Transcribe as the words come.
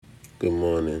Good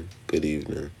morning, good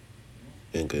evening,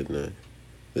 and good night.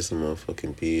 This is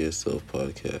motherfucking Be Yourself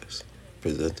podcast,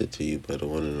 presented to you by the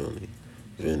one and only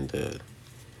Vin Dad.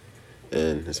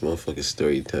 And it's motherfucking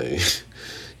story time.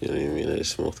 You know what I mean? I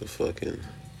just smoked a fucking,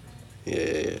 yeah.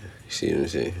 You see what I'm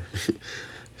saying?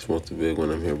 Smoked a big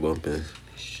one, I'm here bumping.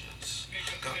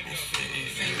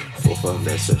 4-5,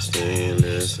 that's a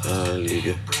stainless, I leave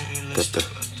you. Got the,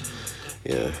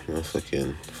 yeah,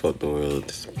 motherfucking fuck the world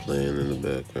just playing in the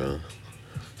background.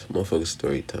 It's motherfucking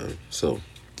story time. So,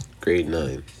 grade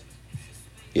 9.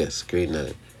 Yes, grade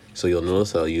 9. So you'll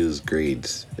notice I'll use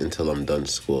grades until I'm done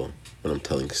school when I'm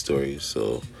telling stories.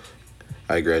 So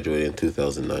I graduated in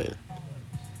 2009.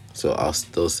 So I'll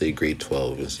still say grade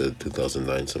 12 instead of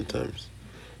 2009 sometimes.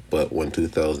 But when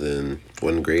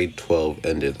grade 12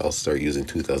 ended, I'll start using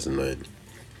 2009.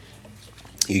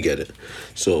 You get it.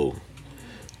 So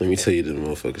let me tell you the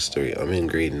motherfucking story. I'm in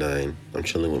grade 9. I'm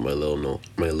chilling with my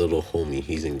little homie.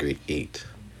 He's in grade 8.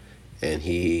 And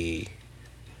okay,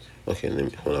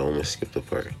 hold on, I'm gonna skip the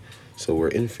part. So we're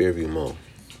in Fairview Mall.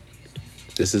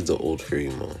 This is the old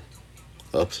Fairview Mall.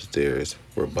 Upstairs,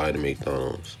 we're by the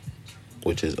McDonald's,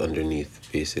 which is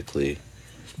underneath, basically,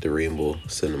 the Rainbow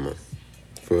Cinema.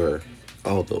 For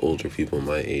all the older people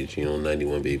my age,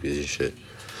 91 babies and shit.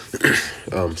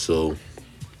 So,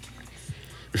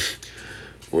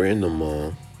 we're in the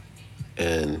mall,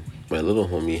 and my little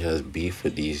homie has beef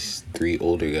with these 3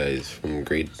 older guys from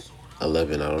grade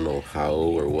 11. I don't know how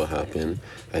or what happened.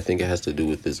 I think it has to do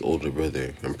with his older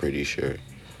brother, I'm pretty sure.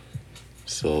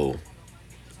 So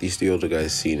these 3 older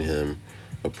guys seen him,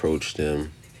 approached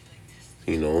him,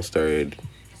 started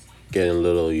getting a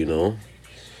little,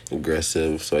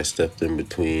 aggressive. So I stepped in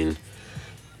between.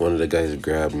 One of the guys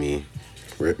grabbed me,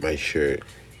 ripped my shirt,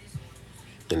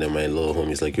 and then my little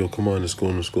homie's like, yo, come on, let's go.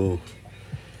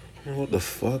 And what the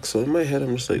fuck? So in my head,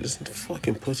 I'm just like, this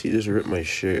fucking pussy just ripped my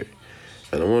shirt.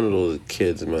 And I'm one of those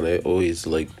kids, man. I always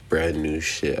like brand new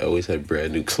shit. I always had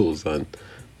brand new clothes on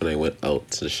when I went out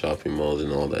to the shopping malls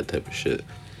and all that type of shit.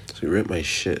 So he ripped my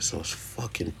shit, so I was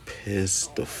fucking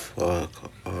pissed the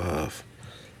fuck off.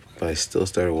 But I still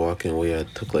started walking away. I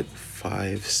took like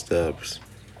 5 steps.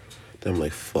 Then I'm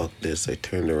like, fuck this. I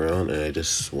turned around and I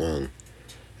just swung.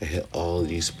 I hit all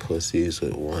these pussies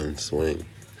with one swing.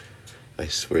 I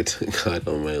swear to God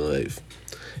on my life.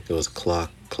 It was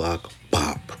clock,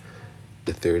 bop.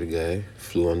 The 3rd guy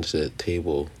flew onto the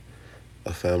table.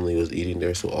 A family was eating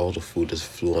there, so all the food just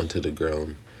flew onto the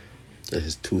ground. And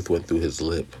his tooth went through his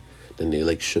lip. Then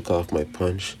they shook off my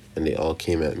punch, and they all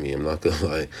came at me. I'm not gonna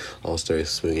lie. All started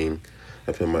swinging.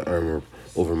 I put my arm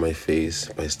over my face,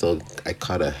 but I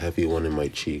caught a heavy one in my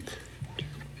cheek.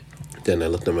 Then I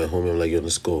looked at my homie, I'm like, yo,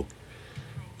 let's go.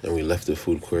 And we left the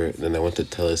food court. Then I went to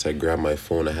Telus, I grabbed my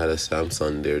phone. I had a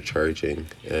Samsung there charging,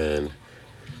 and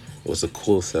it was a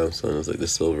cool Samsung. It was like the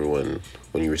silver one.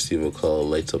 When you receive a call, it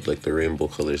lights up like the rainbow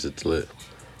colors. It's lit.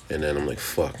 And then I'm like,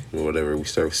 fuck, whatever. We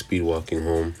start speed walking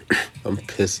home. I'm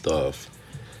pissed off.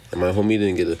 And my little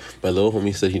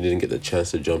homie said he didn't get the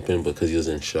chance to jump in because he was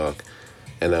in shock.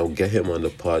 And I'll get him on the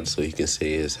pod so he can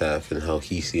say his half and how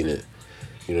he seen it.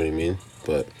 You know what I mean?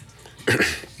 But,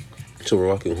 so we're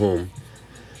walking home.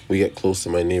 We get close to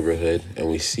my neighborhood and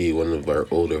we see one of our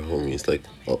older homies, like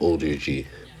an older G.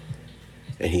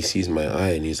 And he sees my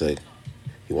eye and he's like,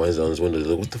 he winds down his window. He's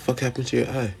like, what the fuck happened to your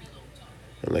eye?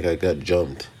 I'm like, I got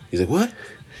jumped. He's like, what?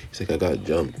 He's like, I got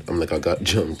jumped. I'm like, I got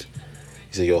jumped.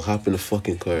 He's like, yo, hop in the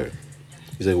fucking car.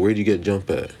 He's like, where'd you get jumped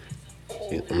at?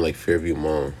 I'm like, Fairview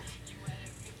Mall.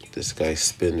 This guy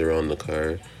spinned around the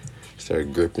car,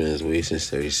 started gripping his waist and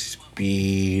started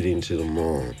speeding to the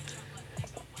mall.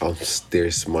 I'm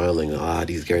there smiling.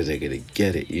 These guys are gonna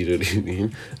get it. You know what I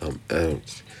mean? I'm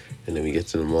out. And then we get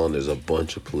to the mall and there's a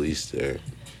bunch of police there.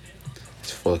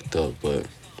 It's fucked up, but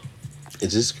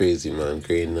it's just crazy, man.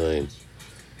 Grade 9.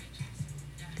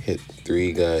 Hit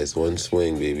 3 guys, 1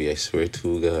 swing, baby. I swear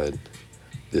to God.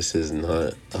 This is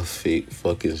not a fake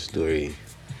fucking story.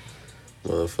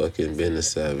 Motherfucking been a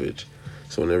savage.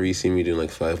 So whenever you see me doing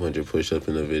like 500 push-ups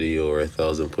in a video or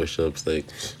 1,000 push-ups, like,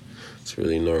 it's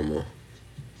really normal.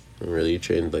 I'm really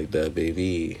trained like that,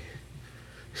 baby.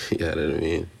 You know what I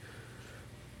mean?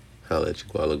 Holla at you,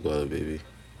 guala, baby.